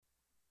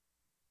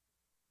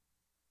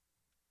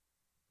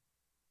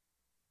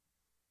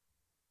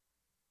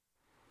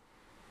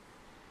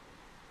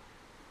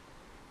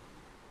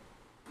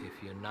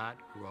not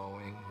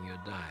growing,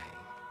 you're dying.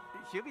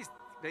 Huey's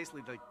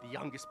basically the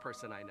youngest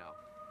person I know.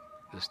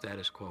 The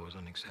status quo is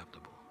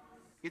unacceptable.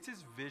 It's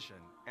his vision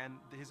and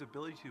his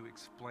ability to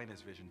explain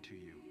his vision to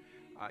you.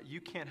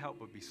 You can't help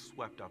but be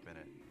swept up in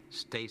it.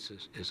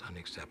 Stasis is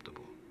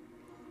unacceptable.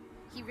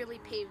 He really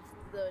paved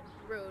the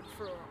road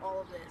for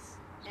all of this,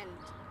 and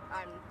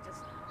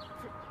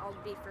I'll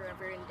be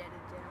forever indebted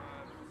to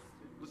him.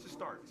 Let's just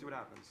start, see what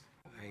happens.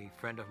 A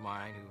friend of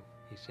mine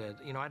he said,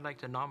 I'd like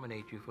to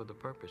nominate you for the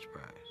Purpose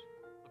Prize.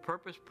 The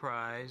Purpose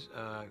Prize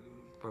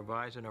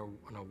provides an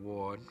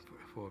award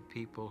for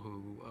people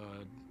who,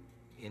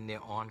 in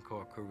their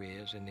encore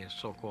careers, in their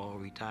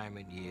so-called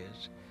retirement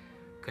years,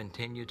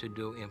 continue to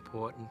do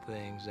important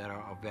things that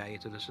are of value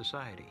to the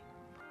society.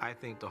 I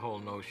think the whole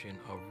notion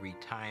of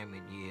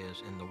retirement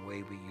years and the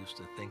way we used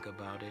to think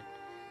about it,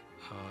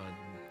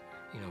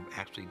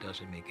 actually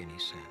doesn't make any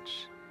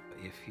sense.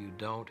 If you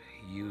don't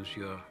use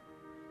your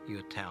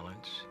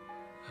talents,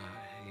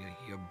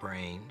 your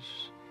brains,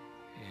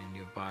 and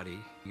your body,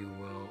 you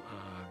will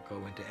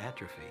go into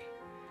atrophy.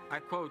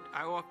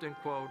 I often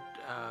quote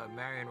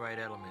Marion Wright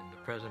Edelman,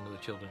 the president of the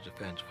Children's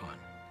Defense Fund.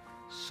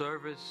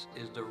 Service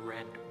is the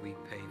rent we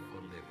pay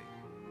for living.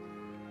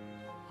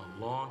 A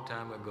long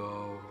time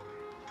ago,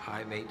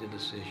 I made the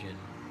decision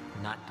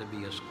not to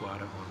be a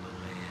squatter on the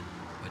land,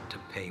 but to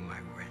pay my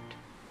rent.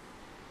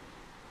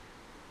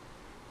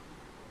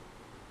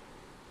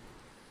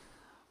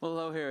 Well,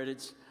 hello,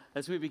 Heritage.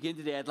 As we begin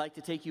today, I'd like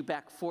to take you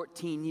back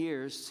 14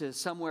 years to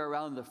somewhere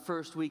around the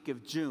first week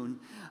of June,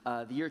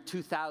 the year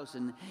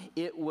 2000.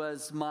 It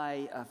was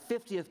my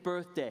 50th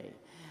birthday.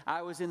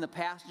 I was in the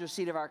passenger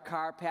seat of our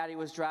car. Patty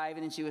was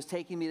driving, and she was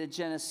taking me to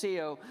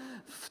Geneseo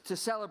to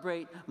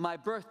celebrate my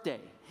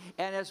birthday.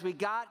 And as we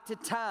got to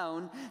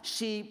town,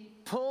 she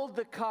pulled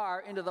the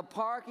car into the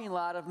parking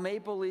lot of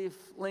Maple Leaf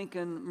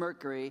Lincoln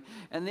Mercury,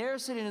 and there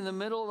sitting in the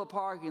middle of the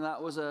parking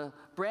lot was a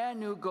brand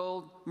new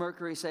gold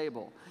Mercury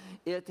Sable.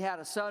 It had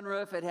a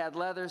sunroof, it had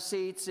leather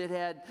seats, it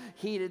had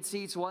heated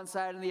seats one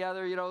side and the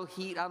other,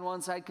 heat on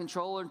one side,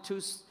 controller in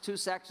two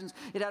sections.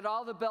 It had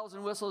all the bells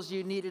and whistles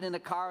you needed in a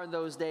car in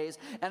those days.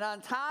 And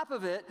on top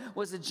of it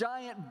was a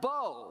giant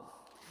bow.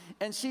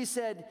 And she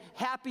said,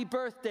 "Happy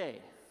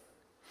birthday."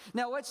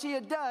 Now, what she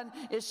had done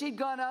is she'd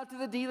gone out to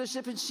the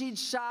dealership and she'd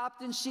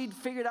shopped and she'd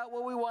figured out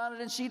what we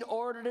wanted and she'd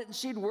ordered it and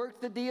she'd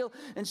worked the deal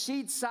and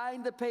she'd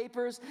signed the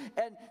papers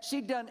and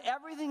she'd done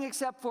everything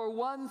except for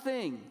one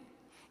thing.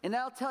 And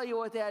I'll tell you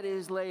what that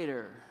is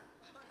later.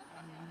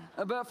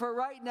 But for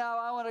right now,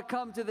 I want to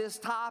come to this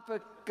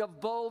topic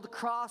of bold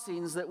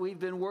crossings that we've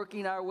been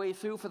working our way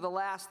through for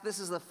this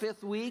is the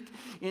 5th week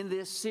in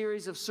this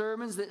series of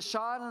sermons that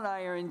Sean and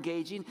I are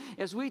engaging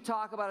as we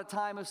talk about a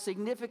time of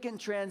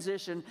significant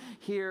transition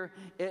here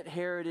at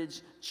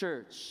Heritage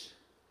Church.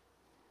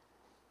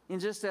 In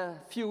just a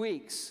few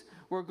weeks,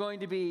 we're going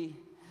to be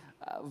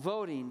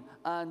voting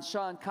on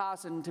Sean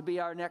Cosson to be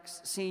our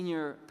next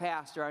senior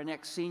pastor, our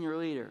next senior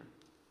leader.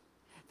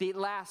 The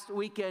last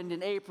weekend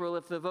in April,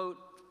 if the vote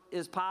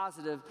is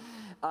positive,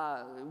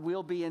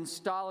 we'll be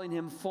installing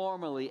him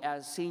formally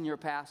as senior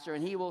pastor,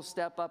 and he will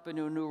step up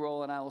into a new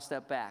role, and I will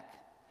step back.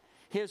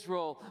 His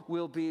role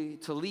will be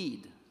to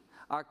lead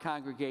our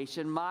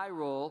congregation. My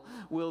role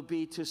will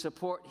be to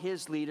support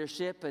his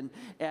leadership, and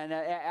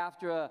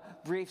after a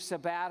brief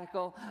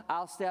sabbatical,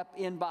 I'll step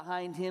in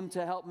behind him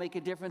to help make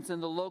a difference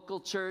in the local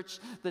church,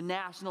 the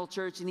national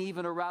church, and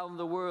even around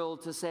the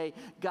world to say,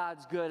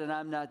 God's good and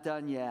I'm not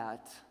done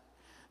yet.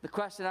 The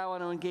question I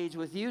want to engage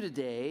with you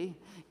today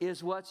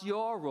is, what's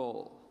your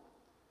role?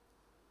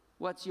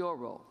 What's your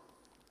role?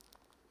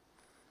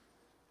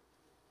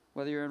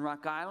 Whether you're in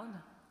Rock Island,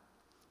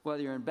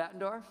 whether you're in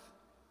Bettendorf,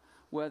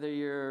 whether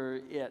you're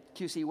at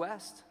QC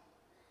West,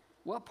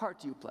 what part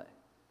do you play?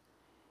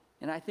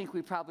 And I think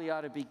we probably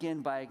ought to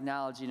begin by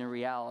acknowledging a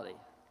reality.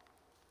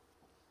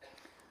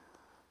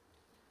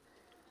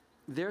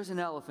 There's an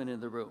elephant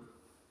in the room.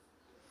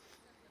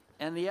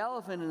 And the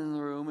elephant in the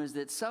room is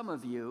that some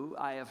of you,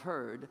 I have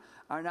heard,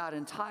 are not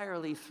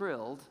entirely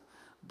thrilled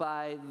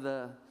by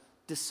the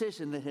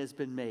decision that has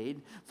been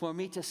made for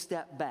me to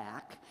step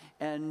back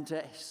and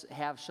to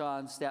have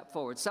Sean step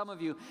forward. Some of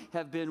you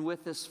have been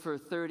with us for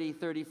 30,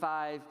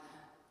 35,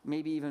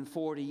 maybe even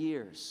 40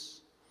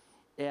 years.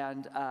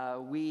 And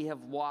we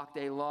have walked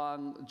a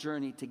long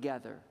journey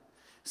together.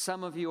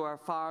 Some of you are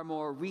far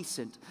more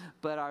recent,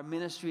 but our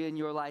ministry in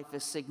your life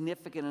is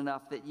significant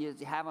enough that you're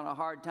having a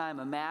hard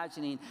time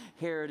imagining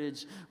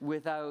Heritage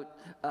without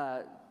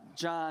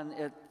John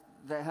at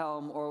the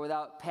helm or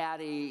without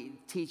Patty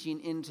teaching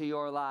into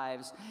your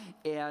lives.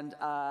 And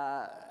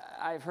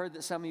I've heard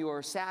that some of you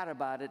are sad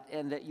about it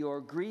and that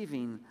you're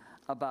grieving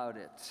about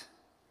it.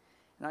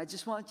 And I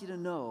just want you to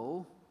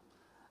know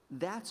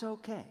that's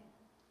okay.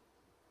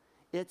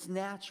 It's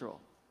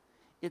natural.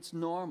 It's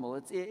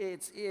normal.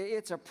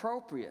 It's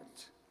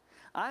appropriate.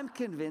 I'm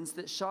convinced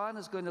that Sean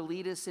is going to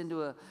lead us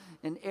into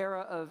an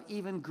era of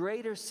even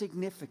greater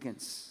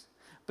significance.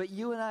 But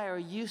you and I are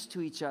used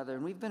to each other,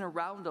 and we've been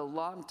around a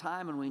long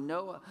time, and we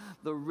know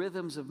the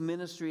rhythms of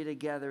ministry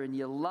together, and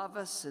you love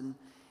us, and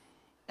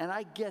And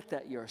I get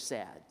that you're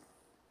sad.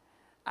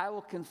 I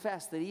will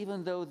confess that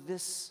even though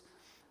this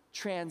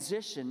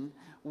transition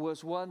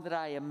was one that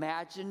I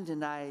imagined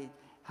and I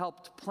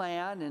helped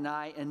plan and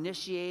I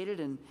initiated,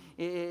 and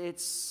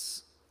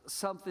it's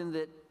something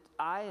that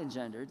I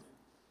engendered,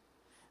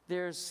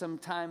 there's some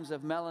times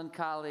of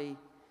melancholy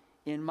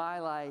in my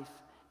life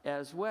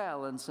as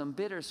well, and some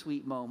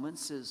bittersweet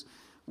moments as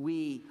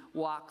we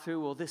walk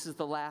through, well, this is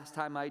the last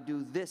time I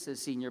do this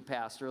as senior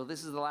pastor, or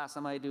this is the last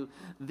time I do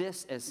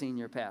this as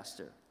senior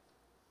pastor.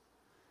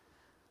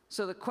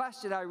 So the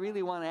question I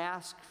really want to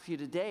ask for you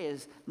today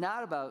is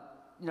not about,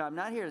 I'm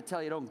not here to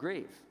tell you don't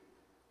grieve.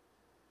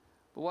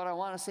 But what I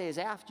want to say is,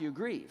 after you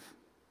grieve,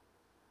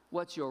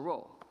 what's your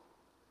role?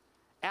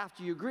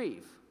 After you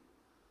grieve,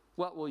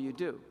 what will you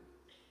do?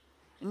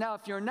 Now,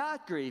 if you're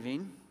not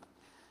grieving,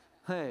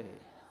 hey,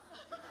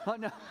 oh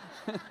no.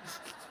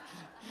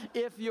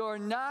 If you're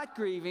not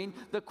grieving,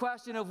 the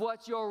question of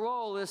what's your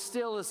role is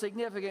still a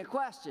significant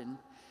question.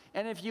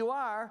 And if you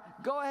are,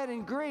 go ahead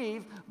and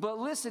grieve, but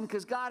listen,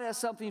 because God has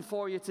something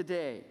for you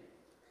today.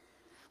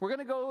 We're going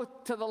to go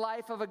to the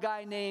life of a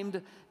guy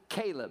named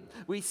Caleb.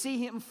 We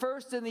see him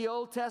first in the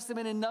Old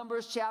Testament in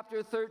Numbers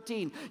chapter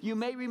 13. You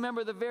may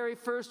remember the very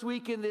first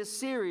week in this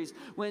series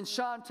when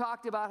Sean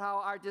talked about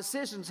how our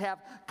decisions have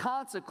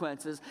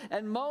consequences.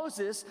 And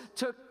Moses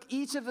took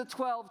each of the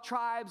 12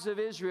 tribes of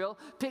Israel,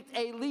 picked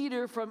a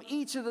leader from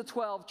each of the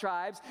 12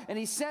 tribes, and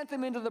he sent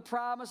them into the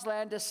promised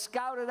land to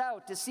scout it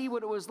out, to see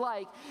what it was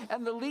like.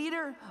 And the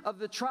leader of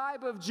the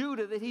tribe of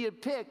Judah that he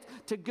had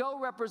picked to go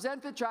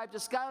represent the tribe, to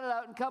scout it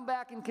out and come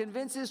back and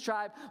convince his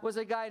tribe, was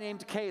a guy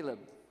named Caleb.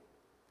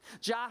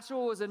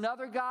 Joshua was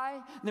another guy,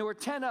 and there were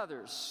 10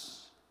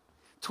 others.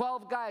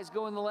 12 guys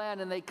go in the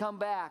land, and they come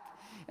back,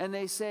 and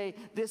they say,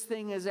 this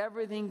thing is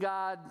everything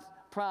God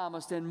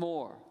promised and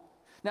more.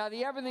 Now,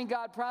 the everything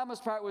God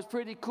promised part was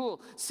pretty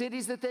cool.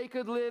 Cities that they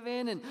could live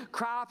in, and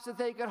crops that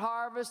they could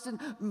harvest,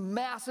 and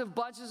massive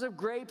bunches of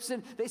grapes.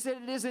 And they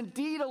said it is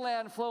indeed a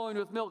land flowing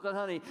with milk and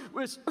honey,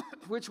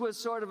 which was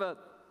sort of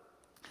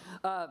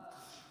a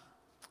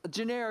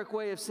generic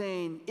way of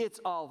saying it's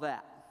all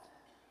that.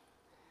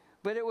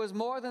 But it was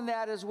more than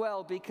that as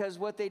well, because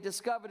what they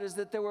discovered is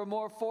that there were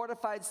more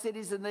fortified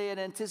cities than they had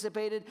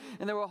anticipated,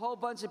 and there were a whole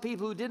bunch of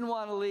people who didn't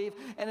want to leave.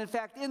 And in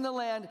fact, in the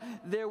land,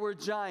 there were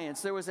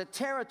giants. There was a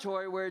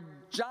territory where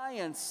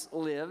giants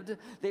lived.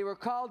 They were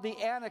called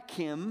the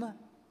Anakim.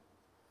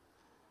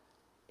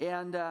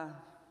 And the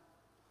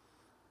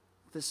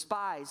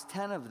spies,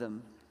 10 of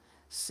them,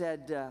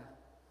 said,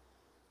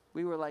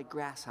 we were like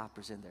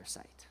grasshoppers in their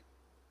sight.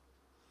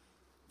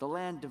 The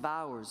land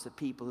devours the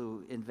people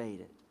who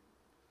invade it.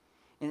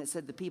 And it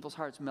said the people's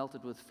hearts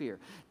melted with fear.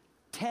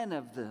 10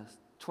 of the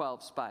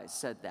 12 spies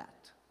said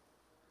that.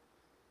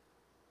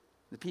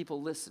 The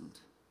people listened,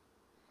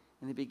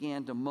 and they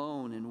began to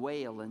moan and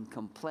wail and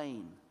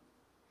complain.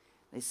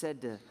 They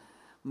said to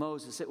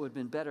Moses, it would have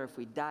been better if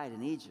we died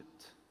in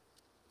Egypt.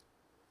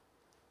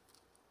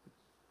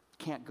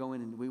 Can't go in,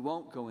 and we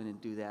won't go in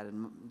and do that.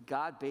 And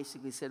God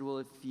basically said, well,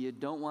 if you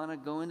don't want to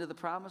go into the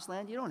promised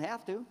land, you don't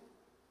have to.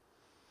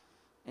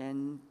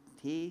 And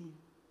he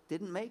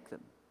didn't make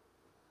them.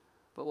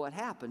 But what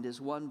happened is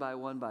one by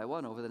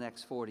one over the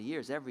next 40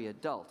 years, every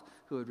adult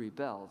who had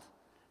rebelled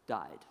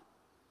died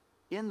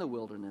in the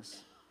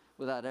wilderness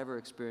without ever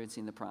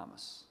experiencing the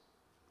promise.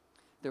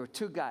 There were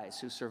 2 guys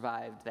who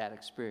survived that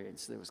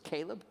experience. There was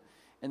Caleb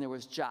and there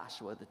was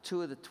Joshua, the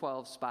 2 of the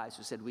 12 spies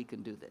who said, we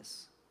can do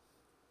this.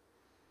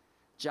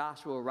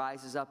 Joshua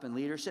rises up in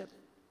leadership.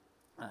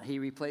 He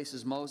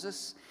replaces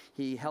Moses.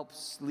 He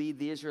helps lead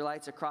the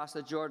Israelites across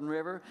the Jordan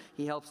River.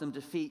 He helps them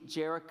defeat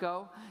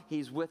Jericho.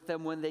 He's with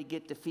them when they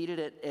get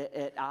defeated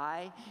at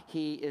Ai.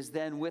 He is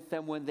then with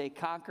them when they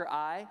conquer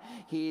Ai.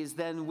 He is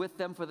then with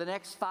them for the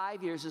next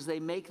 5 years as they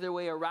make their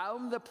way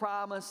around the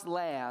promised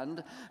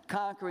land,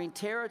 conquering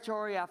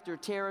territory after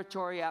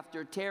territory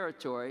after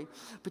territory.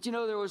 But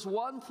there was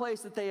one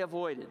place that they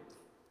avoided.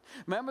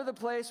 Remember the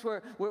place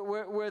where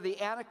the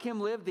Anakim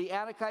lived, the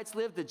Anakites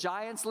lived, the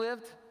giants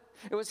lived?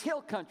 It was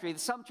hill country.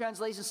 Some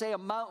translations say a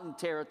mountain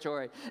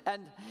territory.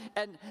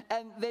 And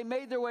they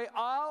made their way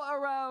all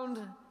around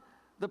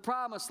the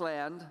promised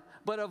land,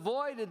 but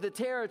avoided the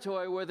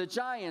territory where the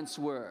giants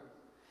were.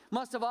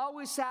 Must have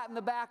always sat in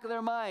the back of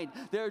their mind,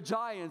 there are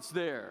giants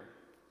there.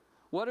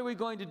 What are we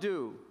going to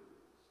do?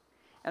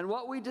 And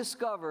what we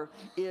discover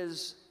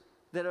is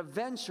that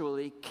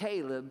eventually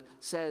Caleb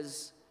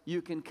says,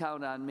 you can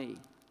count on me.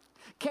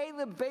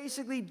 Caleb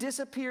basically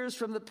disappears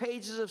from the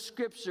pages of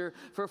Scripture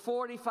for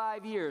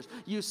 45 years.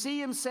 You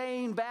see him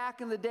saying back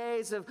in the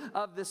days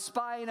of the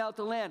spying out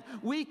the land,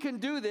 we can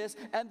do this,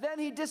 and then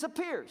he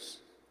disappears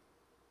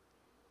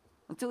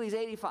until he's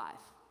 85.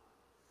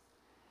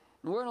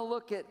 And we're going to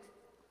look at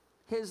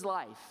his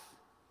life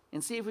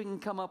and see if we can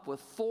come up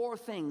with 4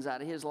 things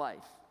out of his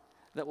life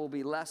that will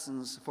be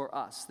lessons for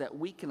us that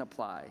we can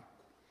apply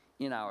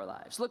in our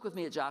lives. Look with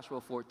me at Joshua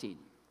 14.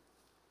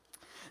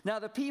 Now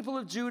the people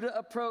of Judah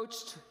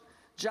approached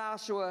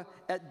Joshua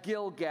at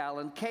Gilgal,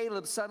 and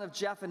Caleb, son of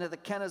Jephunneh the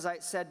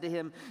Kenizzite, said to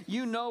him,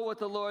 "You know what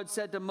the Lord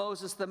said to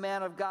Moses, the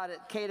man of God,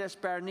 at Kadesh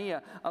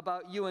Barnea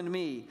about you and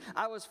me.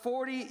 I was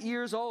 40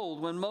 years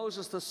old when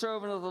Moses, the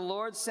servant of the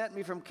Lord, sent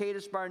me from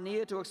Kadesh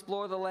Barnea to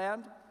explore the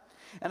land.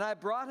 And I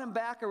brought him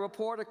back a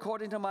report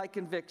according to my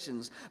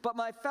convictions. But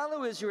my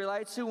fellow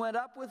Israelites who went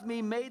up with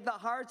me made the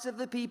hearts of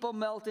the people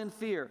melt in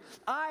fear.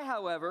 I,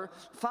 however,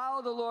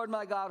 followed the Lord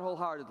my God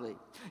wholeheartedly."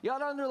 You ought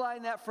to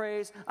underline that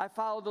phrase, "I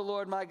followed the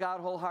Lord my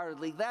God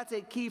wholeheartedly." That's a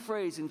key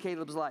phrase in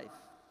Caleb's life.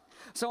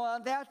 "So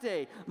on that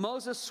day,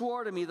 Moses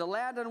swore to me, the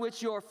land on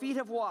which your feet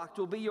have walked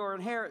will be your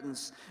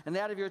inheritance, and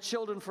that of your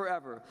children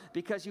forever,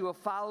 because you have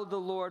followed the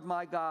Lord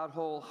my God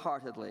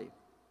wholeheartedly.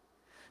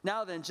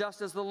 Now then,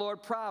 just as the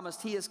Lord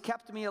promised, he has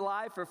kept me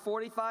alive for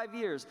 45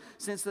 years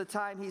since the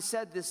time he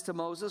said this to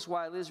Moses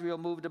while Israel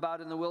moved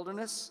about in the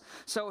wilderness.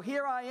 So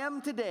here I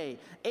am today,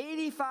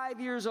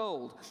 85 years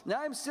old, and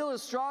I'm still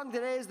as strong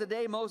today as the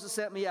day Moses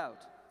sent me out.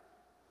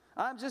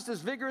 I'm just as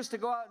vigorous to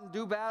go out and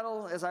do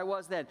battle as I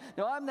was then."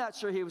 Now, I'm not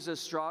sure he was as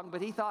strong,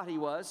 but he thought he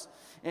was.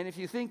 And if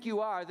you think you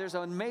are, there's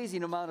an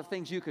amazing amount of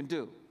things you can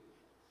do.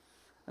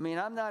 I mean,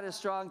 I'm not as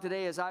strong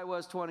today as I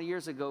was 20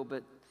 years ago,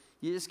 but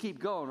you just keep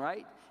going,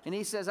 right? And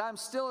he says, "I'm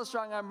still as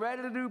strong. I'm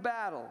ready to do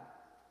battle."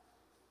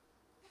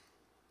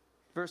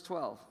 Verse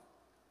 12.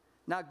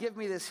 "Now give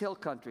me this hill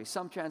country."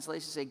 Some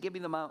translations say, "Give me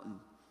the mountain.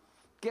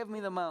 Give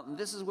me the mountain.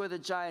 This is where the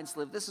giants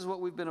live. This is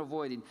what we've been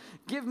avoiding.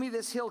 Give me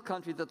this hill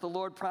country that the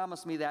Lord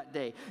promised me that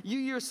day. You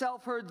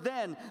yourself heard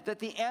then that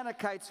the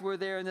Anakites were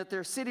there and that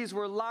their cities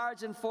were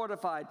large and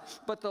fortified.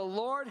 But the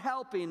Lord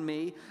helping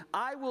me,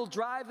 I will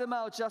drive them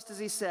out just as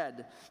he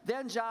said."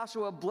 Then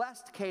Joshua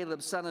blessed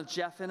Caleb, son of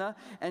Jephunneh,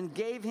 and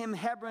gave him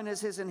Hebron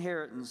as his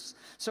inheritance.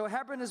 So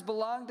Hebron has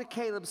belonged to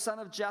Caleb, son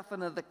of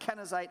Jephunneh, the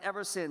Kenizzite,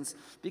 ever since,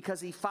 because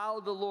he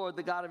followed the Lord,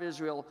 the God of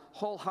Israel,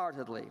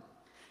 wholeheartedly.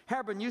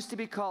 Hebron used to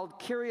be called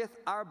Kiriath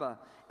Arba,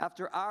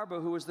 after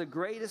Arba, who was the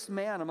greatest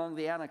man among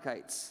the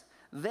Anakites.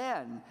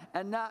 Then,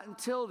 and not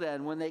until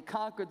then, when they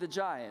conquered the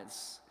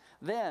giants,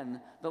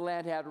 then the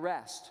land had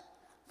rest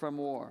from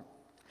war.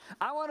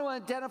 I want to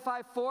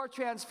identify 4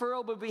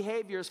 transferable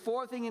behaviors,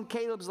 4 things in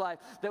Caleb's life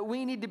that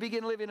we need to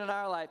begin living in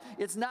our life.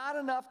 It's not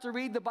enough to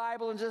read the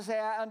Bible and just say,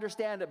 "I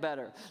understand it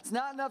better." It's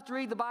not enough to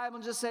read the Bible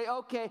and just say,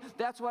 "Okay,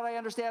 that's what I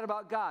understand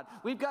about God."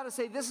 We've got to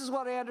say, "This is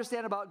what I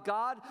understand about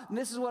God, and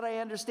this is what I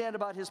understand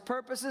about his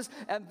purposes,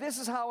 and this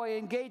is how I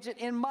engage it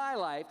in my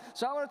life."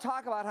 So I want to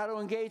talk about how to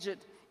engage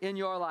it in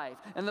your life.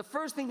 And the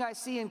first thing I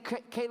see in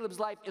Caleb's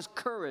life is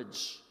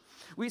courage.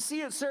 We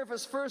see it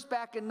surface first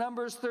back in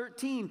Numbers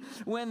 13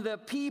 when the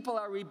people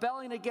are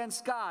rebelling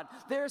against God.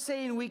 They're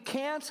saying, "We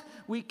can't,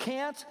 we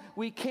can't,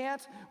 we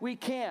can't, we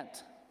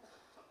can't."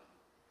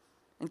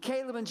 And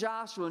Caleb and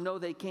Joshua know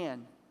they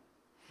can.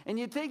 And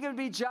you'd think it would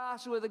be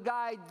Joshua, the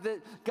guy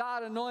that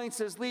God anoints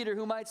as leader,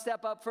 who might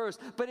step up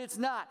first. But it's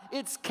not.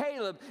 It's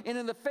Caleb. And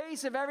in the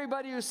face of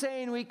everybody who's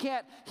saying we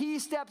can't, he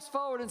steps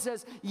forward and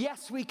says,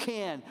 "Yes, we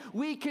can.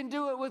 We can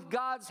do it with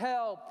God's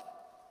help."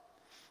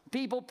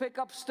 People pick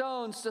up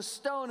stones to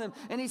stone him,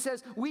 and he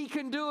says, "We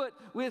can do it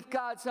with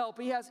God's help."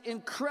 He has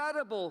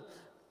incredible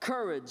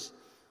courage.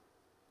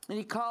 And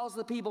he calls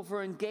the people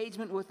for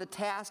engagement with the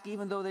task,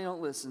 even though they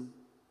don't listen.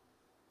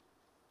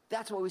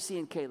 That's what we see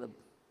in Caleb.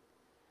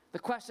 The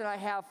question I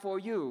have for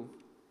you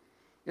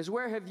is,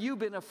 where have you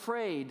been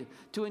afraid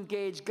to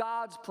engage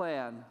God's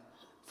plan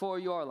for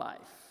your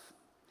life?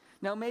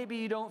 Now, maybe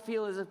you don't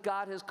feel as if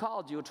God has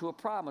called you to a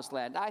promised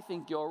land. I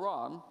think you're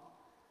wrong.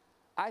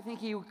 I think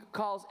he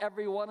calls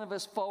every one of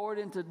us forward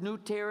into new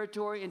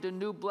territory, into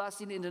new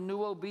blessing, into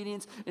new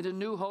obedience, into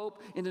new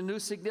hope, into new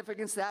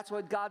significance. That's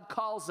what God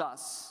calls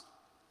us.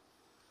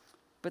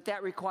 But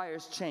that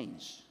requires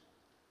change.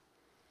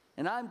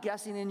 And I'm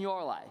guessing in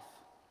your life,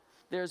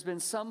 there's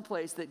been some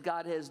place that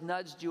God has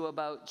nudged you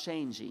about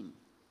changing.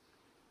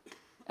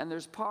 And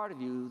there's part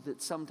of you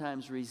that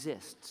sometimes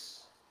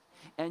resists.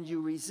 And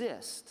you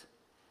resist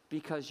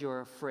because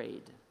you're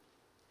afraid.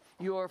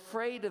 You're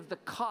afraid of the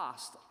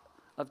cost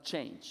of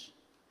change.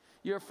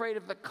 You're afraid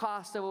of the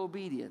cost of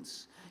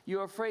obedience.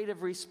 You're afraid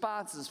of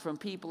responses from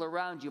people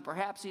around you.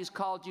 Perhaps he's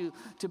called you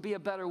to be a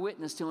better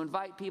witness, to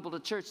invite people to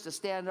church, to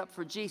stand up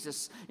for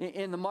Jesus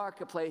in the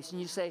marketplace.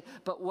 And you say,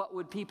 "But what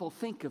would people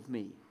think of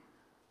me?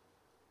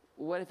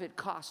 What if it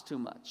costs too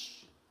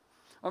much?"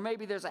 Or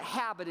maybe there's a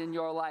habit in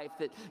your life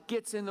that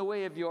gets in the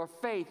way of your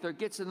faith, or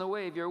gets in the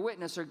way of your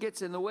witness, or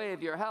gets in the way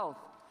of your health.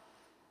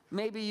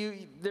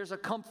 Maybe there's a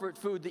comfort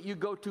food that you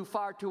go to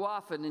far too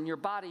often, and your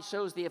body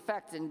shows the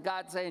effect, and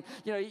God's saying,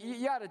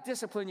 you got to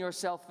discipline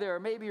yourself there. Or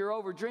maybe you're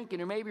over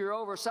drinking, or maybe you're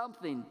over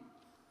something.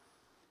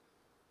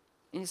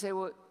 And you say,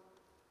 "Well,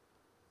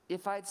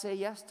 if I'd say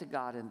yes to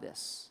God in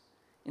this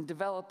and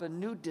develop a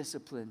new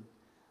discipline,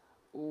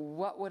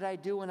 what would I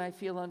do when I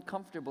feel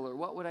uncomfortable? Or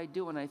what would I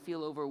do when I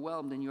feel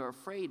overwhelmed?" And you're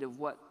afraid of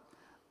what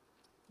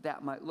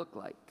that might look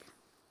like.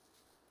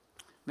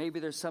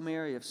 Maybe there's some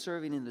area of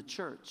serving in the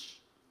church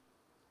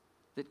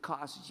that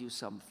causes you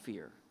some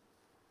fear.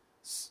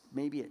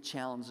 Maybe it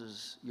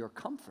challenges your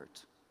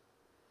comfort.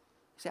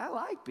 See, I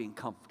like being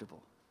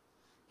comfortable.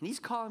 And he's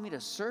calling me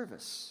to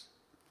service.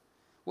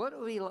 What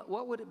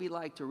would it be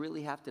like to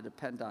really have to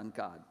depend on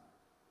God?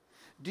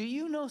 Do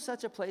you know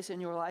such a place in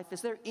your life?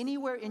 Is there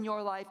anywhere in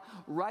your life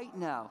right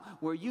now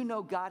where you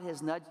know God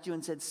has nudged you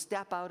and said,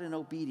 step out in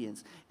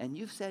obedience, and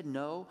you've said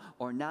no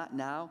or not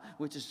now,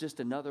 which is just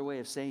another way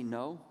of saying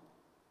no?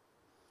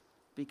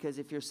 Because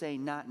if you're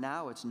saying not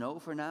now, it's no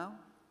for now.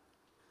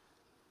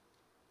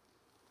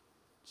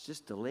 It's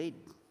just delayed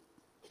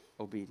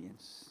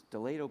obedience.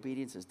 Delayed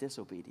obedience is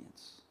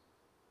disobedience.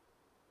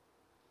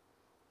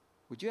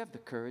 Would you have the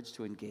courage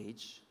to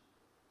engage?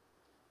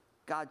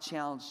 God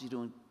challenged you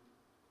to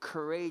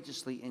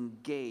courageously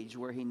engage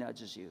where he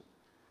nudges you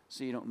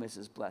so you don't miss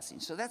his blessing.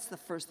 So that's the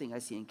first thing I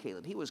see in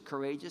Caleb. He was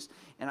courageous,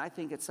 and I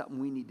think it's something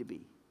we need to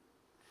be.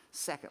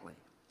 Secondly,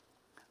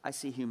 I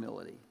see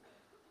humility.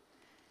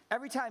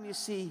 Every time you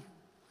see,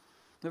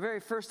 the very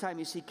first time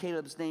you see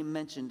Caleb's name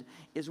mentioned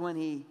is when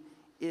he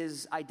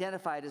is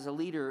identified as a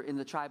leader in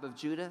the tribe of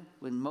Judah,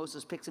 when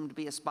Moses picks him to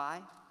be a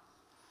spy.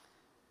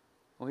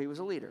 Well, he was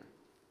a leader.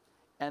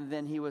 And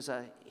then he was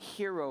a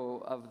hero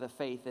of the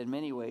faith in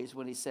many ways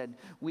when he said,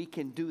 we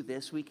can do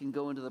this, we can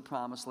go into the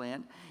promised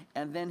land.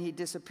 And then he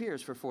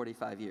disappears for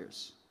 45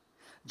 years.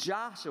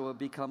 Joshua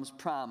becomes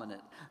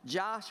prominent.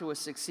 Joshua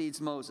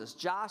succeeds Moses.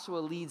 Joshua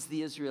leads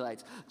the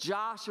Israelites.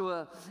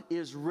 Joshua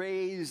is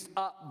raised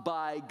up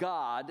by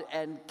God,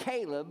 and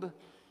Caleb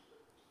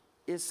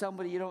is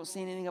somebody you don't see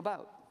anything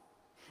about.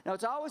 Now,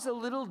 it's always a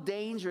little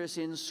dangerous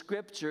in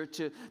Scripture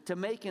to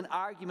make an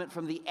argument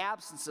from the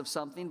absence of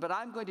something, but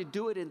I'm going to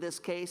do it in this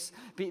case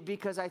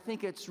because I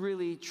think it's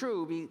really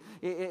true.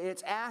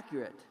 It's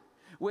accurate.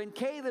 When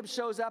Caleb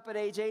shows up at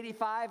age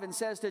 85 and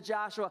says to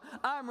Joshua,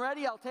 I'm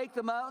ready, I'll take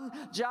the mountain,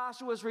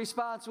 Joshua's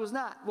response was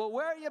not, well,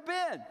 where have you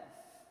been?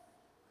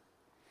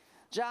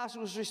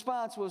 Joshua's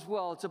response was,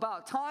 well, it's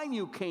about time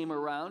you came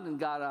around and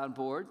got on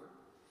board.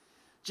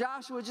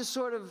 Joshua just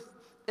sort of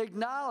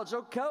acknowledged,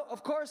 okay,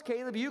 of course,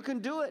 Caleb, you can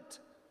do it.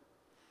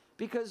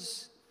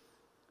 Because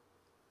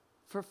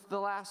for the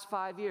last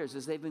 5 years,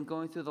 as they've been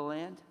going through the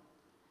land,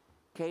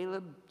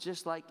 Caleb,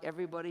 just like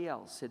everybody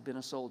else, had been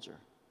a soldier,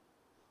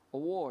 a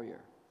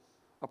warrior,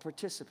 a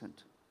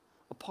participant,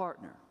 a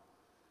partner,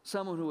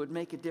 someone who would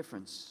make a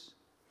difference.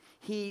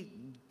 He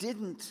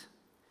didn't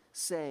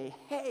say,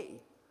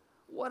 hey,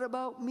 what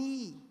about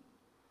me?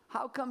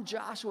 How come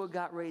Joshua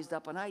got raised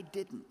up and I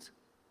didn't?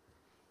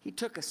 He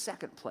took a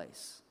second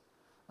place,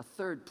 a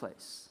third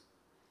place.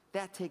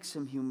 That takes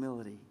some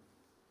humility.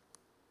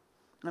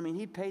 I mean,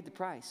 he'd paid the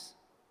price.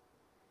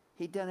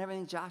 He'd done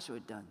everything Joshua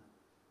had done.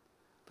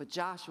 But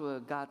Joshua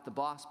got the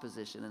boss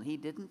position and he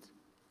didn't,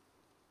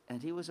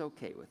 and he was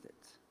okay with it.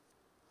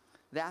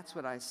 That's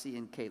what I see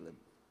in Caleb.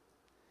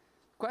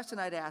 The question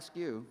I'd ask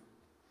you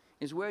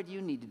is, where do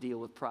you need to deal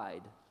with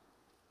pride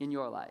in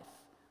your life?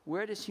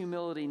 Where does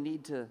humility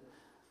need to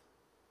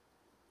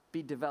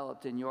be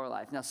developed in your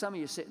life? Now, some of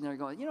you are sitting there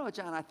going, you know what,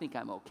 John, I think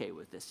I'm okay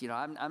with this. You know,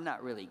 I'm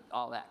not really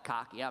all that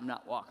cocky. I'm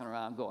not walking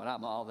around going,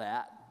 I'm all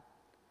that.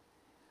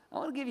 I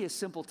want to give you a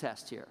simple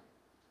test here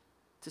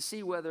to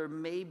see whether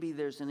maybe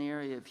there's an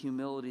area of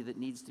humility that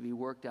needs to be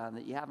worked on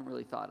that you haven't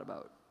really thought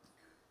about.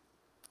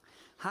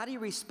 How do you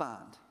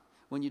respond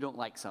when you don't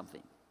like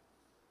something?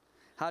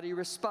 How do you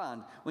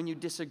respond when you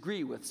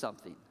disagree with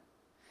something?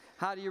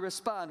 How do you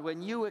respond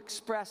when you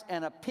express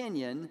an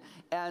opinion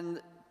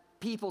and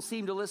people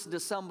seem to listen to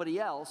somebody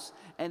else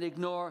and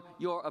ignore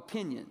your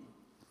opinion?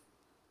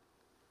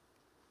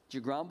 Do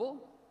you grumble?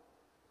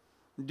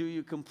 Do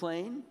you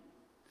complain?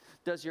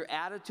 Does your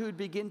attitude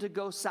begin to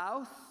go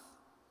south?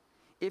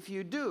 If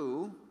you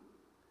do,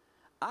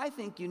 I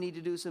think you need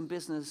to do some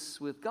business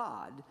with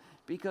God,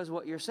 because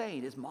what you're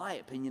saying is, my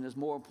opinion is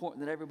more important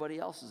than everybody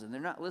else's, and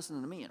they're not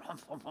listening to me, and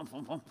humph, humph, humph,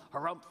 humph, humph,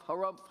 harumph,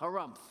 harumph,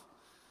 harumph.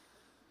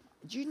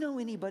 Do you know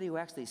anybody who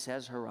actually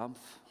says harumph?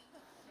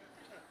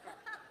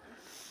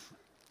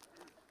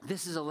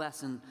 This is a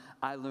lesson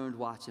I learned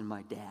watching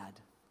my dad.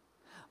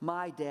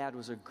 My dad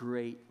was a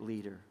great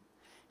leader.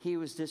 He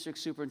was district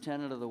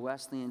superintendent of the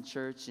Wesleyan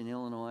Church in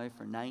Illinois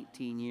for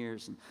 19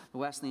 years. And the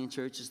Wesleyan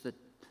Church is the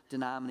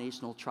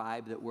denominational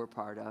tribe that we're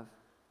part of.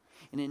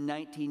 And in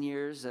 19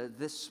 years,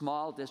 this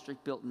small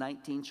district built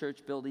 19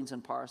 church buildings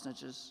and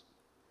parsonages,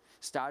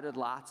 started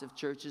lots of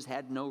churches,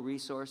 had no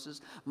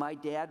resources. My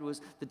dad was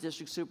the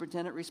district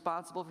superintendent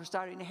responsible for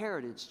starting a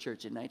Heritage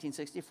Church in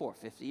 1964,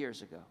 50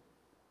 years ago.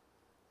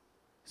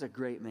 He's a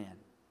great man,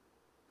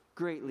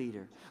 great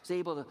leader. Was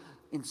able to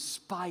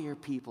inspire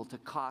people to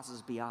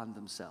causes beyond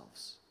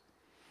themselves.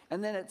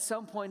 And then at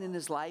some point in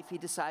his life, he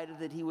decided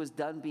that he was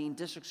done being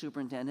district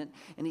superintendent,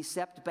 and he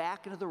stepped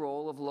back into the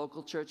role of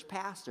local church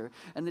pastor.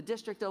 And the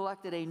district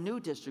elected a new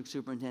district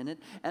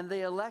superintendent, and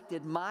they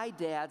elected my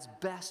dad's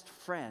best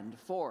friend,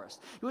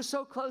 Forrest. He was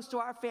so close to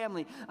our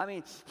family. I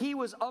mean, he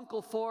was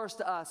Uncle Forrest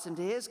to us, and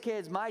to his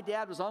kids, my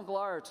dad was Uncle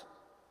Art.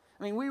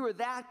 I mean, we were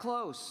that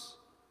close.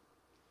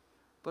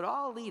 But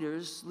all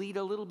leaders lead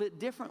a little bit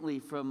differently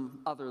from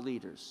other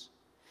leaders.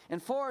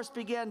 And Forrest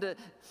began to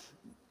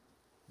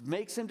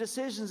make some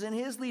decisions in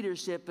his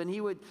leadership, and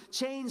he would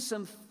change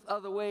some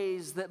other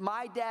ways that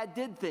my dad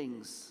did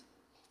things.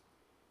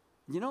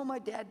 You know what my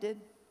dad did?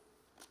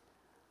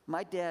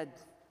 My dad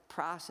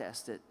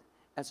processed it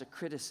as a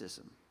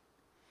criticism.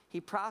 He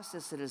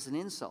processed it as an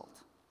insult.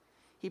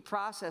 He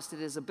processed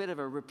it as a bit of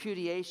a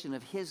repudiation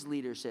of his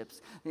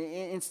leaderships.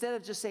 Instead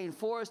of just saying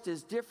Forrest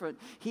is different,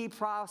 he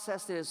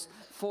processed it as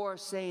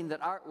Forrest saying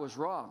that Art was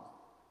wrong.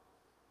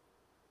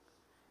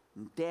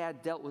 And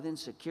Dad dealt with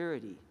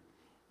insecurity.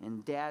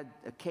 And Dad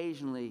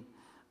occasionally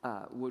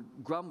would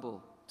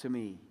grumble to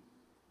me,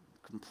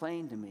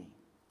 complain to me.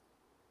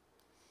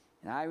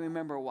 And I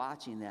remember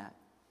watching that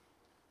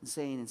and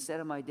saying, instead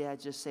of my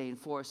dad just saying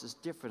Forrest is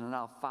different and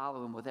I'll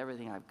follow him with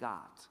everything I've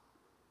got,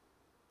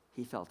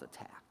 he felt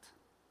attacked.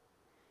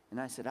 And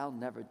I said, I'll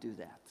never do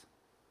that.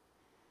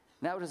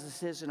 And that was a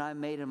decision I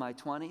made in my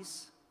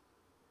 20s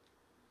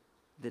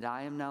that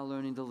I am now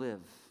learning to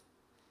live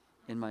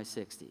in my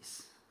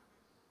 60s.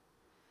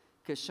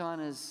 Because Sean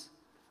is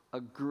a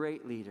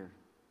great leader.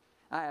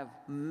 I have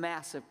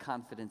massive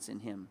confidence in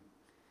him.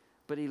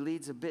 But he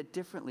leads a bit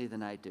differently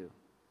than I do.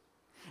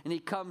 And he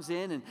comes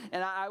in,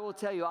 and I will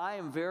tell you, I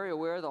am very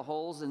aware of the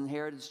holes in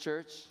Heritage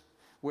Church,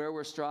 where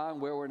we're strong,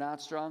 where we're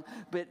not strong.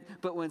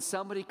 But when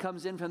somebody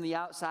comes in from the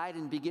outside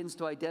and begins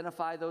to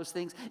identify those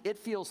things, it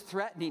feels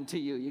threatening to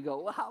you. You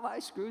go, well, how have I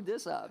screwed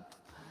this up?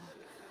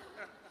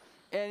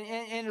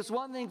 And it's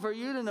one thing for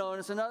you to know, and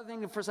it's another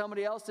thing for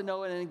somebody else to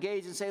know and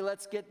engage and say,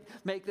 let's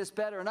make this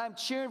better. And I'm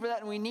cheering for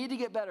that, and we need to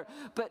get better.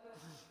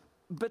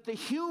 But the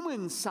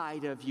human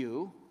side of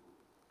you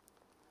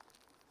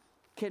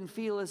can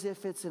feel as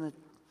if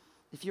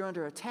if you're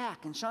under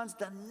attack. And Sean's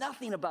done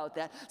nothing about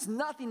that. It's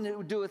nothing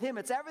to do with him.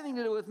 It's everything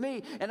to do with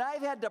me. And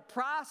I've had to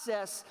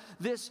process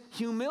this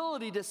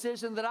humility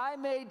decision that I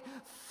made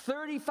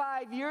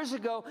 35 years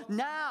ago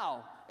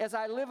now as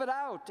I live it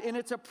out. And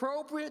it's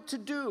appropriate to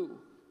do.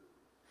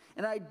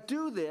 And I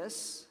do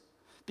this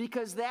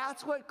because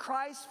that's what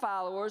Christ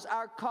followers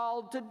are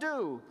called to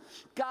do.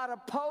 God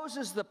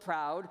opposes the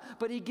proud,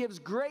 but he gives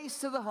grace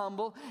to the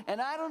humble. And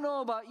I don't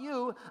know about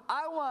you,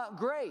 I want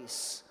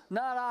grace,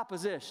 not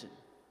opposition.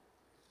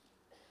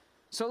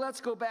 So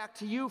let's go back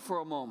to you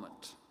for a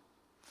moment.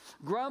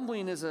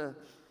 Grumbling is a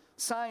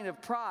sign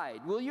of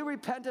pride. Will you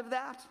repent of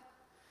that?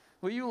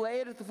 Will you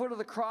lay it at the foot of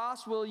the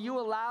cross? Will you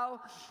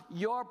allow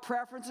your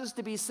preferences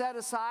to be set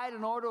aside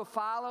in order to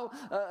follow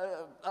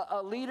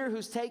a leader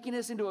who's taking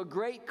us into a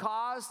great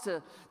cause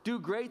to do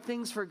great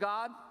things for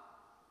God?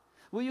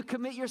 Will you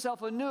commit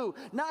yourself anew,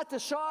 not to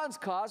Sean's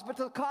cause, but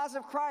to the cause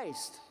of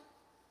Christ,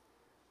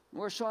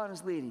 where Sean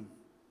is leading?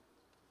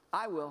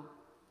 I will.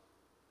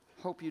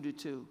 Hope you do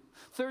too.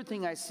 Third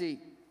thing I see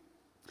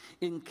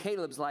in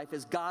Caleb's life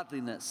is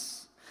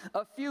godliness.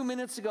 A few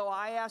minutes ago,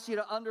 I asked you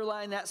to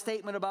underline that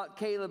statement about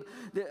Caleb,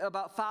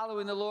 about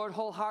following the Lord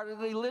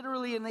wholeheartedly.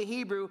 Literally in the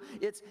Hebrew,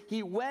 it's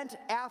he went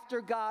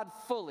after God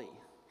fully.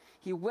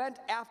 He went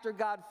after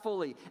God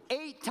fully.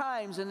 8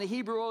 times in the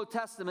Hebrew Old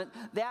Testament,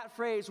 that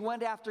phrase,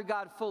 went after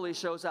God fully,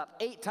 shows up.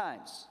 8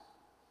 times.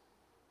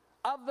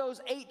 Of those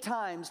 8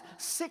 times,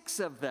 6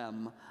 of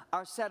them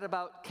are said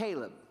about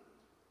Caleb.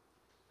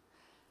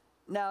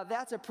 Now,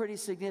 that's a pretty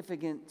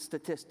significant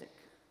statistic.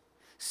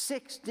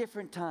 6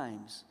 different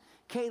times.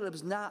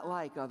 Caleb's not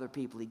like other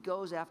people. He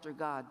goes after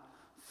God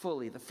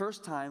fully. The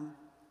first time,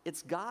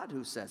 it's God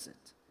who says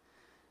it.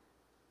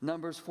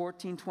 Numbers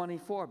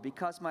 14:24,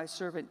 because my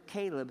servant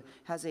Caleb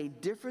has a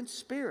different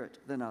spirit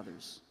than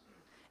others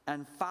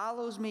and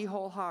follows me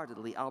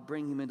wholeheartedly, I'll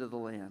bring him into the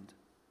land.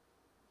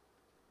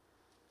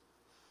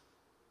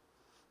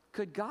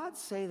 Could God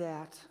say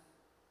that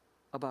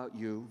about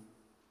you?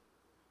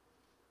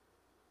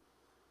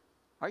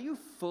 Are you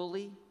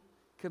fully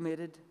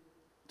committed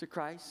to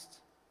Christ?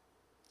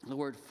 The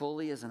word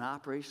fully is an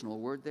operational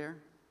word there.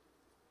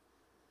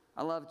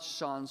 I loved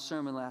Sean's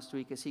sermon last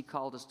week as he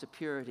called us to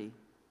purity.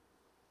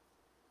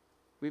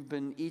 We've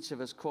been, each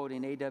of us,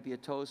 quoting A.W.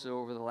 Tozer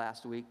over the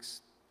last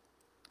weeks.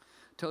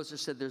 Tozer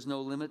said there's no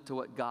limit to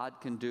what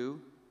God can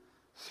do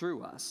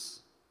through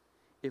us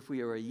if we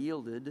are a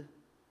yielded,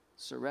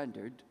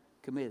 surrendered,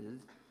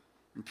 committed,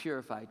 and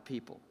purified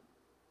people.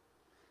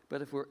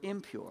 But if we're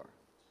impure,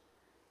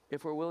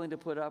 if we're willing to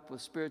put up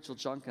with spiritual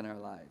junk in our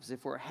lives,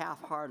 if we're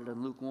half-hearted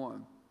and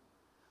lukewarm,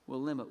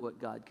 we'll limit what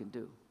God can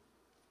do.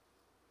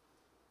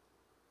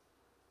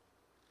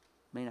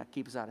 May not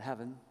keep us out of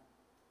heaven.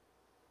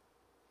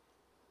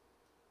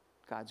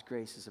 God's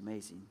grace is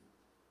amazing.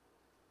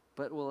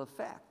 But it will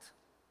affect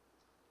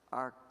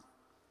our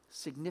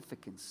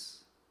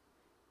significance.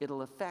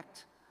 It'll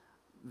affect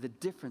the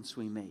difference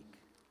we make.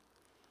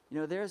 You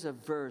know, there's a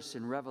verse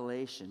in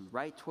Revelation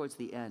right towards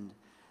the end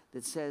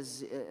that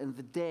says, in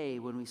the day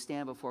when we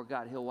stand before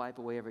God, he'll wipe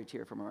away every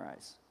tear from our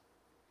eyes.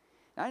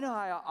 I know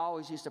I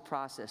always used to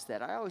process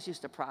that. I always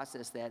used to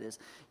process that as,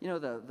 you know,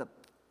 the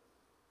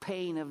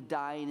pain of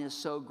dying is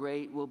so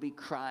great, we'll be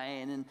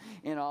crying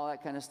and all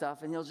that kind of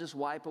stuff, and he'll just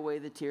wipe away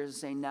the tears and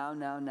say,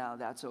 now,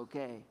 that's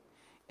okay.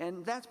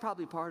 And that's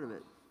probably part of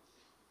it.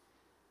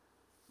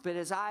 But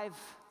as I've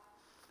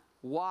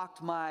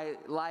walked my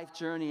life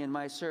journey and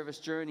my service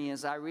journey,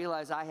 as I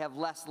realize I have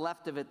less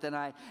left of it than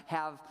I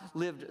have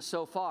lived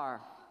so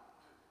far,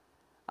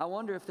 I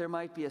wonder if there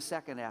might be a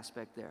second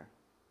aspect there.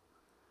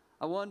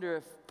 I wonder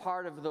if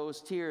part of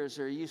those tears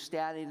are you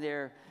standing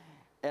there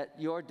at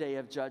your day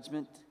of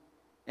judgment,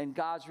 and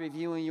God's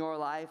reviewing your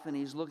life, and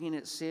He's looking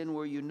at sin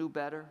where you knew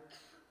better,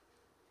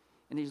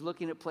 and He's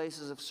looking at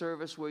places of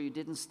service where you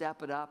didn't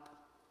step it up.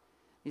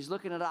 He's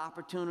looking at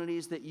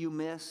opportunities that you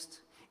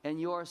missed, and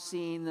you're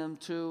seeing them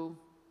too.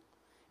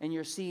 And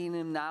you're seeing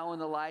them now in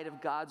the light of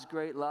God's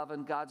great love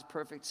and God's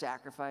perfect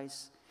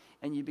sacrifice.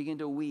 And you begin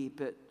to weep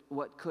at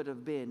what could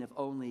have been if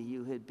only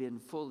you had been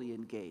fully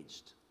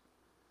engaged,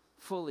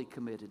 fully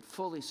committed,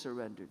 fully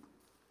surrendered.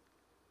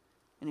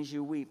 And as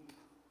you weep,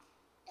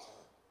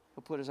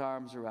 He'll put His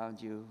arms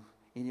around you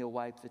and He'll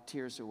wipe the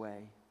tears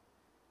away.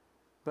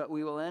 But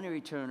we will enter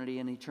eternity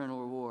in eternal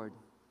reward,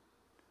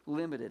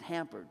 limited,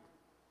 hampered,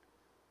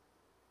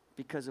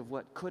 because of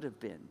what could have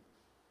been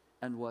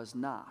and was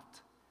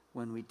not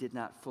when we did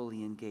not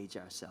fully engage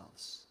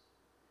ourselves.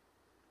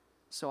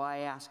 So I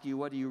ask you,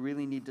 what do you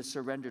really need to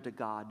surrender to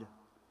God?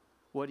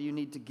 What do you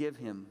need to give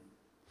Him?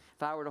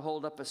 If I were to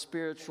hold up a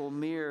spiritual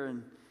mirror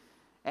and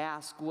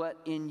ask what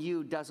in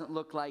you doesn't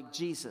look like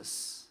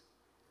Jesus,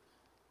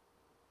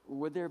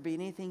 would there be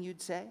anything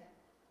you'd say?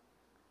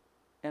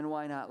 And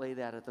why not lay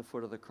that at the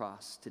foot of the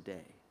cross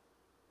today?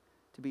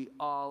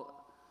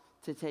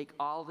 To take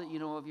all that you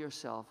know of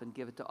yourself and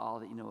give it to all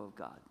that you know of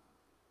God.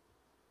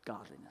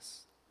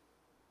 Godliness.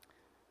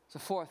 It's the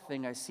fourth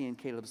thing I see in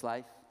Caleb's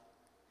life,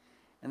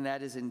 and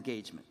that is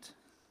engagement.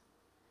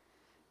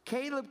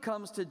 Caleb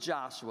comes to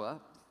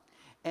Joshua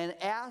and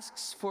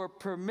asks for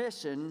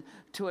permission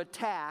to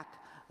attack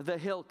the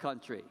hill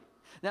country.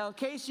 Now, in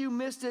case you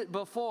missed it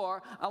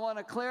before, I want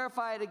to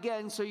clarify it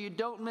again so you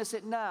don't miss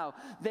it now.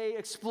 They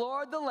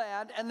explored the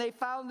land, and they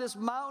found this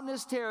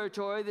mountainous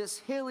territory, this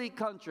hilly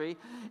country,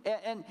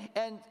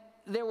 and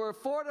there were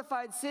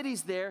fortified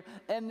cities there,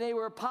 and they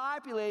were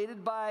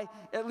populated by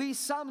at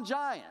least some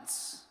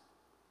giants.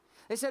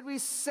 They said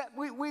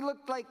we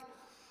looked like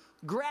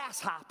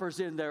grasshoppers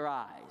in their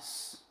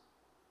eyes.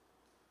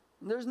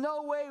 There's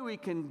no way we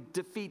can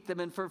defeat them.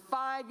 And for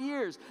 5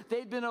 years,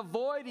 they'd been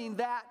avoiding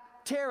that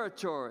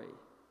territory.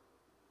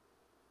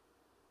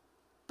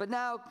 But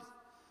now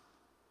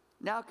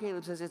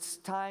Caleb says it's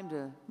time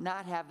to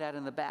not have that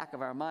in the back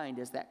of our mind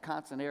as that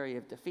constant area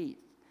of defeat.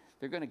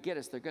 They're going to get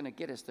us, they're going to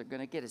get us, they're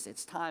going to get us.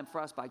 It's time for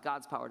us by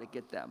God's power to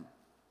get them.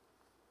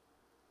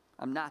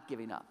 I'm not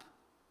giving up.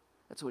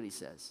 That's what he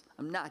says.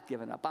 I'm not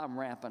giving up. I'm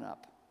ramping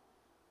up.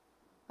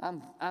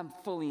 I'm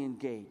fully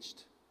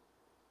engaged.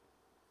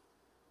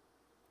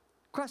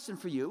 Question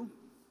for you.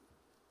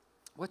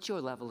 What's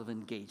your level of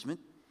engagement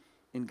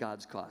in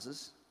God's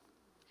causes?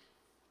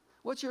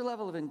 What's your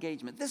level of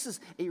engagement? This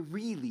is a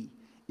really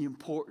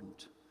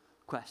important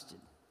question.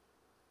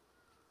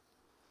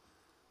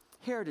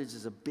 Heritage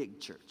is a big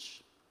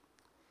church.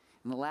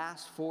 In the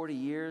last 40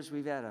 years,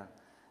 we've had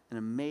an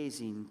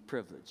amazing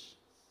privilege.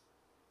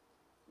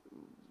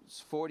 It's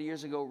 40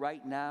 years ago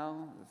right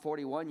now,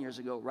 41 years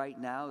ago right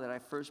now, that I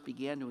first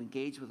began to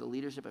engage with the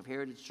leadership of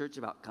Heritage Church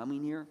about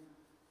coming here.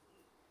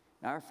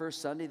 Our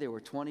first Sunday, there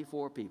were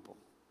 24 people.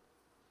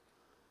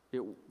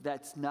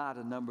 That's not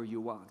a number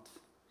you want.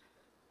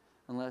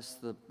 Unless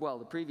the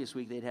previous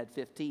week they'd had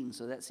 15,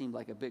 so that seemed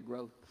like a big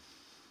growth.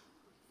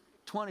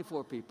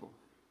 24 people.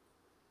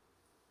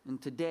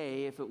 And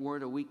today, if it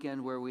weren't a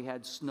weekend where we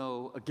had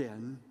snow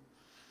again,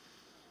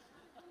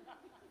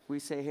 we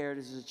say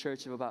Heritage is a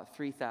church of about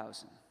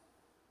 3,000.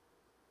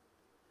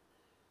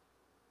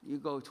 You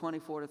go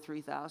 24 to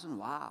 3,000,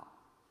 wow.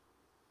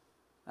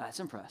 That's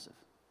impressive.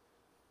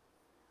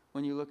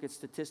 When you look at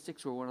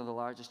statistics, we're one of the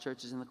largest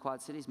churches in the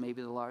Quad Cities,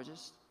 maybe the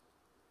largest.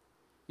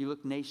 You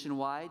look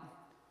nationwide,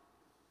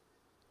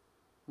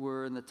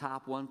 we're in the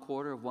top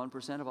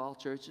 1/4% of all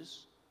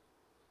churches.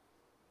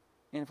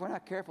 And if we're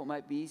not careful, it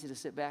might be easy to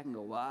sit back and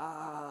go,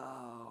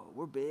 wow,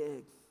 we're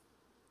big.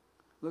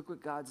 Look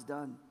what God's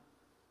done.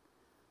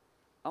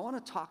 I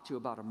want to talk to you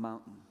about a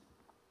mountain.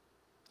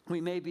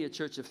 We may be a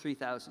church of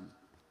 3,000,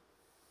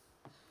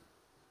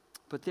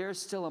 but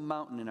there's still a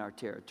mountain in our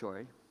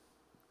territory,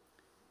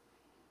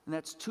 and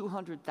that's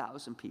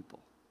 200,000 people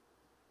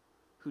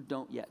who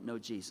don't yet know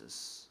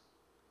Jesus,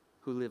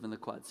 who live in the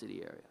Quad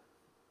City area.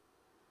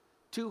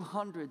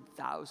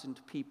 200,000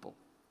 people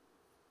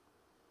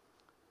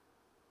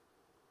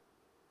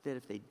that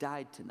if they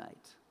died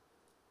tonight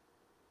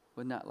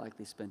would not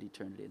likely spend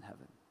eternity in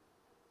heaven.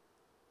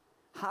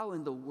 How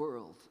in the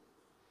world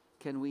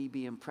can we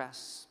be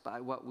impressed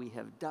by what we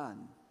have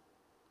done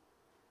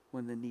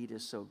when the need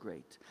is so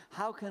great?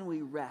 How can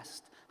we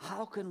rest?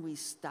 How can we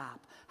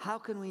stop? How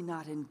can we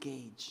not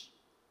engage?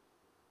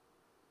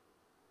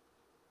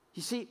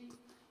 You see,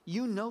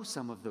 you know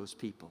some of those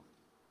people.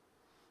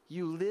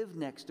 You live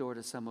next door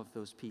to some of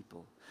those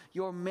people.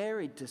 You're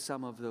married to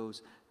some of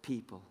those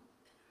people.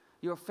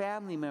 Your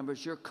family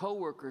members, your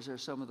coworkers are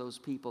some of those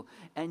people,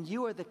 and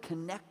you are the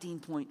connecting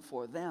point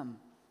for them.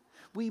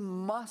 We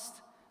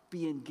must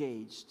be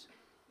engaged.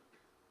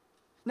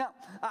 Now,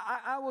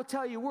 I will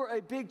tell you, we're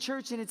a big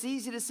church, and it's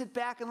easy to sit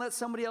back and let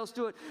somebody else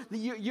do it.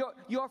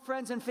 Your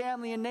friends and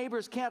family and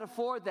neighbors can't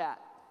afford that.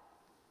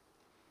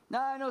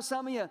 Now, I know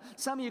some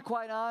of you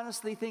quite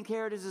honestly think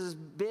Heritage is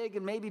big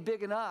and maybe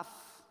big enough.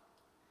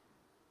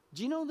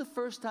 Do you know the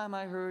first time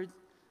I heard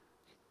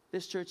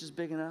this church is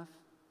big enough?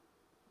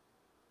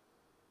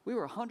 We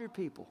were 100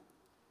 people.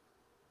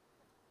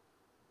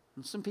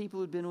 And some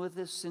people who'd been with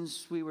us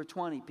since we were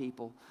 20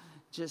 people.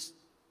 Just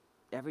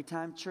every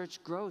time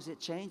church grows, it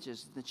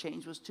changes. The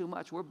change was too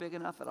much. We're big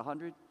enough at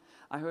 100.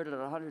 I heard it at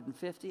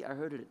 150. I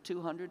heard it at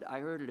 200. I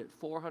heard it at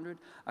 400.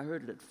 I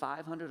heard it at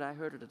 500. I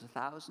heard it at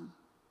 1,000.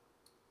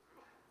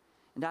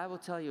 And I will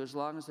tell you, as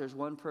long as there's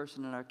one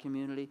person in our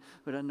community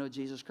who doesn't know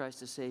Jesus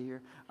Christ as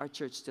Savior, our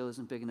church still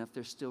isn't big enough.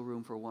 There's still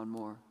room for one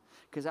more.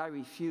 Because I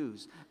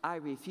refuse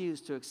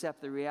to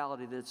accept the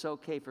reality that it's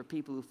okay for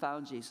people who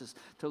found Jesus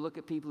to look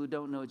at people who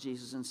don't know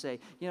Jesus and say,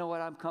 you know what,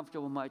 I'm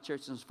comfortable in my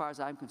church, and as far as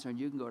I'm concerned,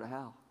 you can go to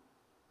hell.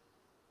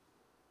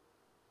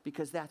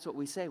 Because that's what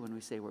we say when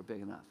we say we're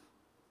big enough.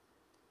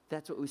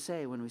 That's what we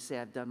say when we say,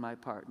 I've done my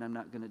part and I'm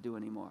not going to do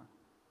any more.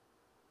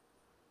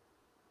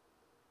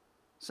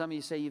 Some of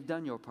you say you've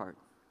done your part.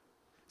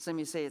 Some of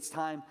you say it's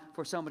time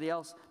for somebody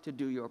else to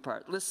do your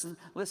part.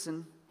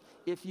 Listen.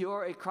 If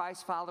you're a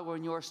Christ follower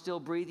and you're still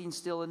breathing,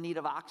 still in need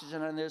of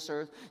oxygen on this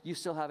earth, you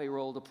still have a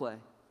role to play.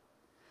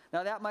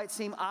 Now, that might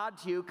seem odd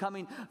to you,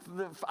 coming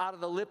out of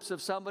the lips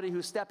of somebody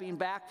who's stepping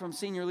back from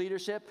senior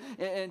leadership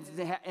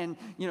and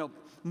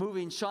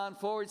moving Sean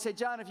forward. Say,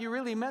 John, if you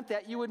really meant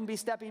that, you wouldn't be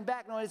stepping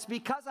back. No, it's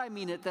because I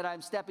mean it that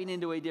I'm stepping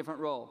into a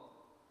different role.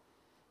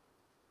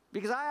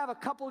 Because I have a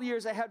couple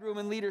years of headroom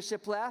in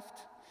leadership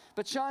left,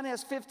 but Sean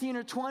has 15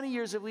 or 20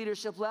 years of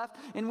leadership left,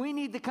 and we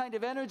need the kind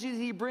of energy that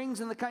he brings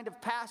and the kind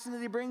of passion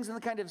that he brings and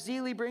the kind of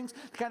zeal he brings,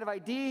 the kind of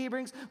idea he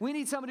brings. We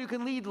need somebody who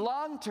can lead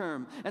long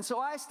term. And so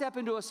I step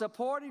into a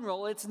supporting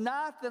role. It's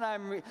not that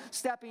I'm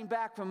stepping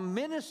back from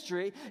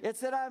ministry. It's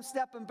that I'm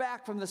stepping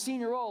back from the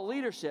senior role of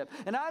leadership.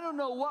 And I don't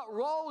know what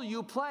role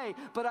you play,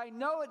 but I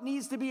know it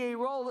needs to be a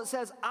role that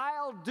says,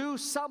 I'll do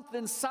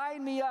something,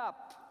 sign me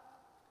up.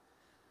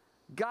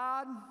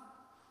 God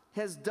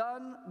has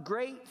done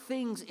great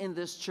things in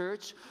this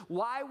church.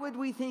 Why would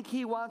we think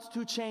he wants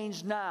to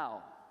change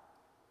now?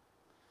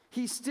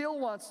 He still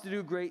wants to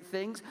do great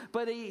things,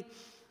 but he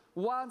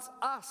wants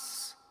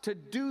us to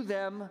do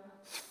them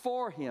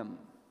for him.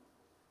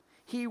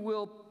 He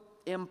will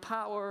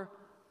empower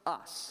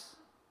us.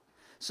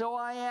 So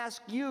I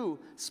ask you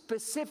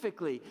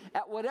specifically,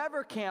 at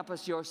whatever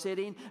campus you're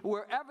sitting,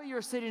 wherever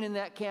you're sitting in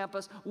that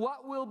campus,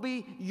 what will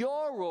be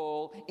your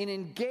role in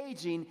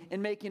engaging and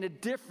making a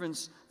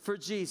difference for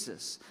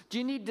Jesus? Do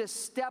you need to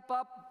step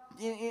up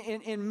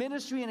in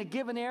ministry in a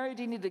given area?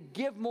 Do you need to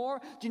give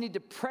more? Do you need to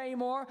pray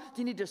more?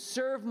 Do you need to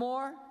serve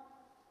more?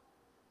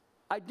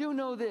 I do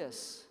know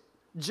this.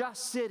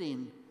 Just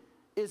sitting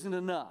isn't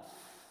enough.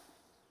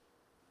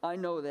 I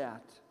know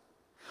that.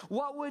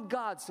 What would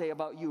God say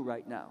about you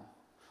right now?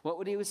 What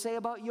would he say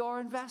about your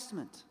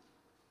investment?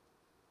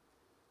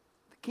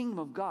 The kingdom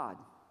of God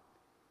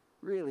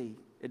really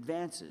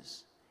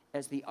advances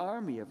as the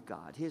army of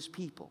God, his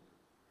people,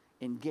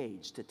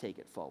 engage to take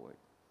it forward.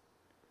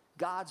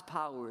 God's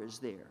power is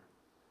there,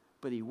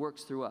 but he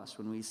works through us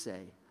when we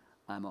say,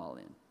 I'm all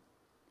in.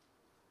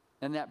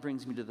 And that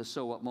brings me to the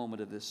so what moment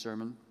of this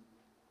sermon.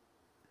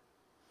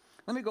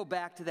 Let me go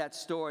back to that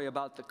story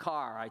about the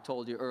car I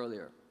told you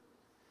earlier.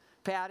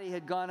 Patty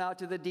had gone out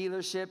to the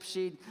dealership.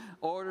 She'd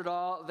ordered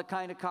all the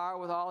kind of car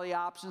with all the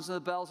options and the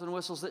bells and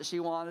whistles that she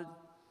wanted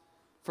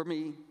for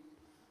me,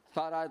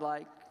 thought I'd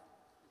like.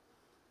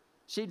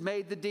 She'd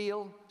made the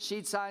deal.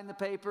 She'd signed the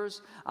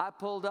papers. I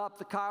pulled up.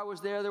 The car was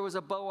there. There was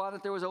a bow on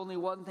it. There was only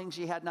one thing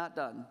she had not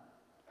done.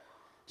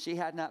 She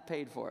had not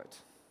paid for it.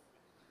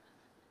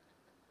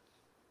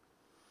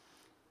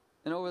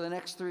 And over the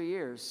next 3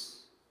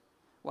 years,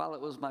 while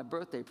it was my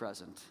birthday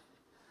present,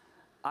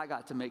 I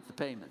got to make the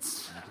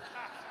payments.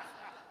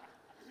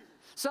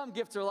 Some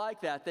gifts are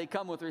like that. They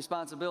come with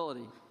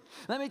responsibility.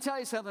 Let me tell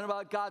you something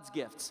about God's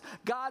gifts.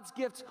 God's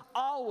gifts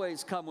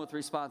always come with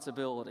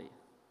responsibility.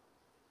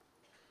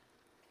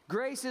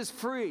 Grace is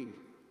free.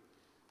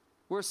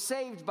 We're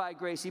saved by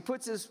grace. He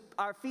puts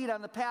our feet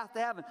on the path to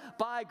heaven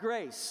by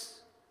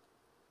grace.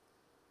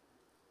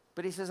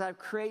 But he says, I've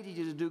created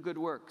you to do good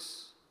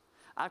works.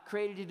 I've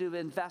created you to do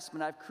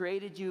investment. I've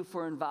created you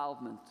for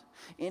involvement.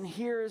 And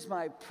here is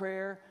my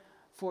prayer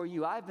for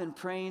you. I've been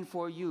praying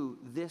for you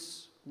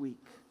this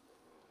week.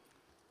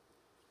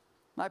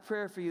 My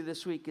prayer for you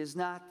this week is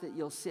not that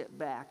you'll sit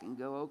back and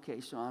go, okay,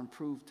 Sean,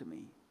 prove to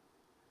me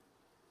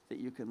that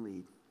you can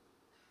lead.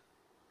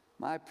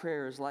 My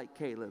prayer is like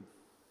Caleb.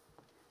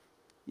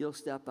 You'll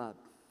step up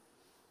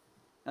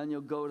and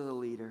you'll go to the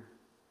leader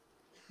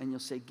and you'll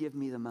say, give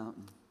me the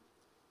mountain.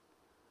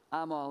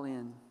 I'm all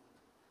in.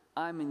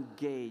 I'm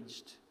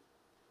engaged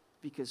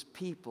because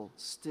people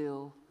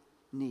still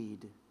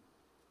need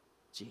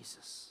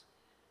Jesus.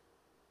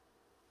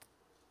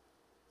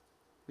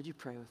 Would you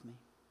pray with me?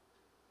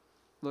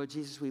 Lord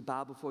Jesus, we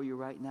bow before you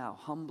right now,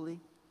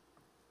 humbly.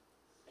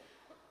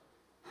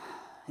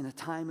 in a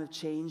time of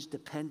change,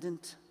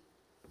 dependent.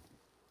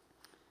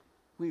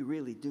 We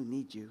really do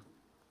need you.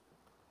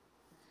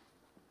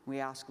 We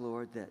ask,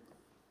 Lord, that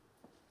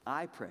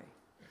I pray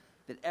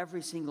that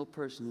every single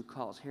person who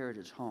calls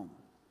Heritage home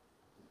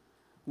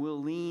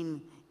will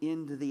lean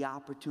into the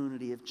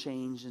opportunity of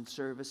change and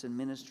service and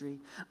ministry.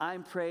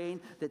 I'm praying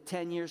that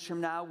 10 years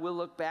from now, we'll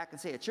look back and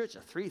say, a church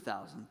of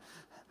 3,000.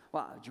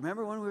 Wow, do you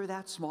remember when we were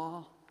that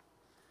small?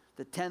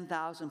 That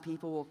 10,000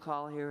 people will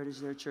call Heritage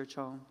their church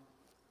home?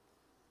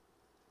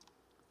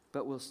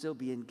 But we'll still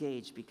be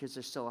engaged because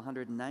there's still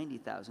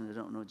 190,000 who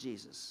don't know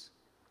Jesus.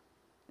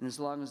 And as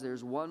long as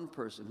there's one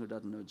person who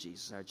doesn't know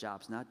Jesus, our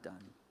job's not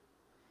done.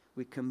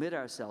 We commit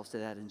ourselves to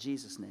that in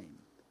Jesus' name.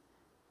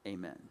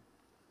 Amen.